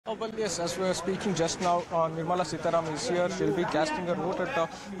Well, yes, as we were speaking just now, Nirmala Sitharaman is here. She'll be casting her vote at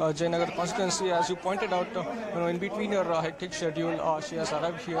Jayanagar constituency. As you pointed out, in between her hectic schedule, she has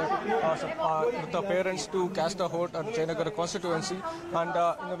arrived here with her parents to cast a vote at Jayanagar constituency. And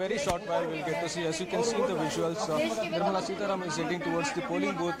in a very short while, we'll get to see. As you can see in the visuals, Nirmala Sitharaman is heading towards the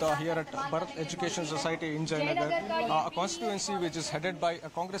polling booth here at Bharat Education Society in Jayanagar, a constituency which is headed by a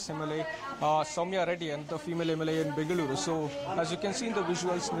Congress MLA, Soumya Reddy, and the female MLA in Bengaluru. So, as you can see in the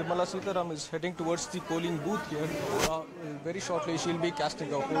visuals, Nirmala Sitharaman is heading towards the polling booth here. Very shortly, she'll be casting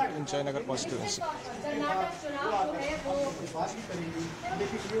a vote in Jayanagar constituency.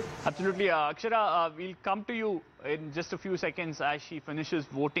 Absolutely. Akshara, we'll come to you in just a few seconds as she finishes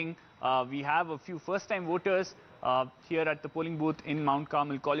voting. We have a few first-time voters here at the polling booth in Mount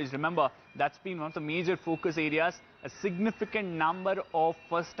Carmel College. Remember, that's been one of the major focus areas. A significant number of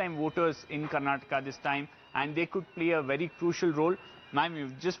first-time voters in Karnataka this time, and they could play a very crucial role. Ma'am,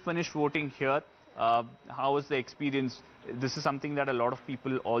 you've just finished voting here. How was the experience? This is something that a lot of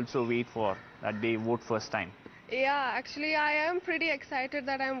people also wait for, that they vote first time. Yeah, actually I am pretty excited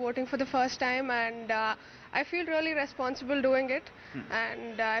that I'm voting for the first time, and I feel really responsible doing it.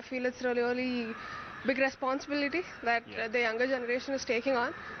 And I feel it's really big responsibility that the younger generation is taking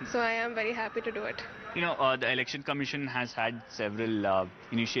on. So I am very happy to do it. You know, the Election Commission has had several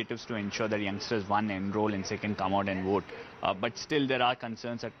initiatives to ensure that youngsters, one, enroll, and second, come out and vote. But still there are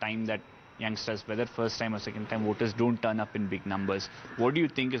concerns at times that youngsters, whether first time or second time voters, don't turn up in big numbers. What do you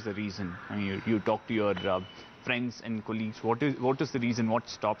think is the reason? I mean, you talk to your friends and colleagues. What is the reason? What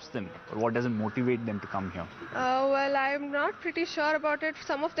stops them, or what doesn't motivate them to come here? Well, I'm not pretty sure about it.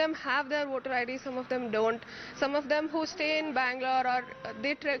 Some of them have their voter ID, some of them don't. Some of them who stay in Bangalore, or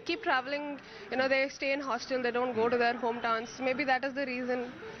they keep traveling, you know, they stay in hostel, they don't go to their hometowns. Maybe that is the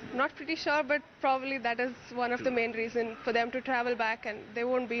reason. Not pretty sure, but probably that is one of the main reasons for them to travel back, and there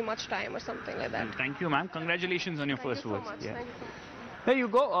won't be much time or something like that. Thank you, ma'am. Congratulations on your first vote. Thank you so much. There you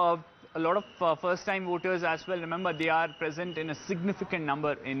go. A lot of first-time voters as well. Remember, they are present in a significant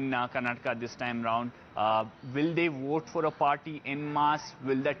number in Karnataka this time round. Will they vote for a party en masse?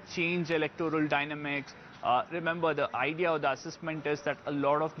 Will that change electoral dynamics? Remember, the idea of the assessment is that a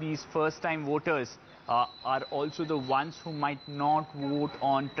lot of these first-time voters are also the ones who might not vote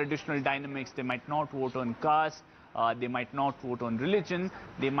on traditional dynamics. They might not vote on caste. They might not vote on religion.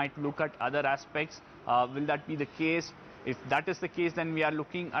 They might look at other aspects. Will that be the case? If that is the case, then we are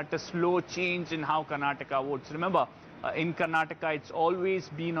looking at a slow change in how Karnataka votes. Remember, in Karnataka, it's always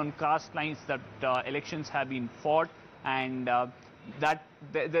been on caste lines that elections have been fought, and that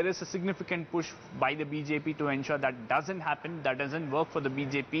there is a significant push by the BJP to ensure that doesn't happen, that doesn't work for the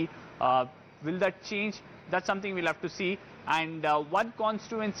BJP. Will that change? That's something we'll have to see. And one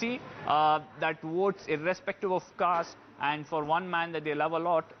constituency that votes irrespective of caste, and for one man that they love a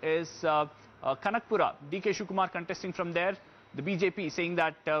lot, is Kanakpura. DK Shivakumar contesting from there. The BJP saying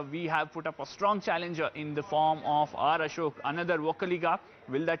that we have put up a strong challenger in the form of R. Ashok, another Vokaliga.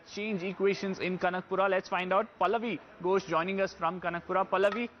 Will that change equations in Kanakpura? Let's find out. Pallavi Ghosh joining us from Kanakpura.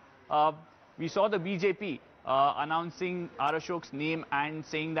 Pallavi, we saw the BJP announcing R. Ashok's name and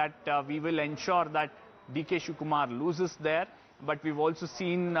saying that we will ensure that DK Shivakumar loses there. But we've also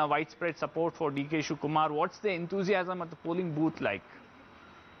seen widespread support for DK Shivakumar. What's the enthusiasm at the polling booth like?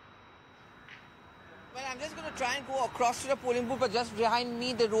 Well, I'm just going to try and go across to the polling booth, but just behind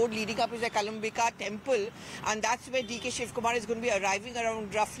me, the road leading up is the Kalambika temple, and that's where DK Shivakumar is going to be arriving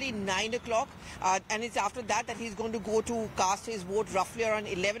around roughly 9 o'clock, and it's after that he's going to go to cast his vote roughly around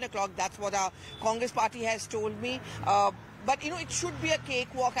 11 o'clock. That's what our Congress party has told me. But, you know, it should be a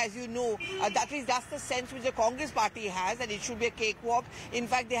cakewalk, as you know. That's the sense which the Congress party has, that it should be a cakewalk. In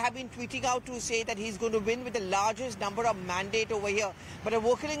fact, they have been tweeting out to say that he's going to win with the largest number of mandate over here. But a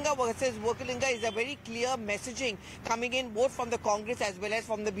Vokalinga versus Vokalinga is a very clear messaging coming in both from the Congress as well as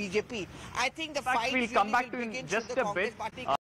from the BJP. I think the fight will come back to in just a bit.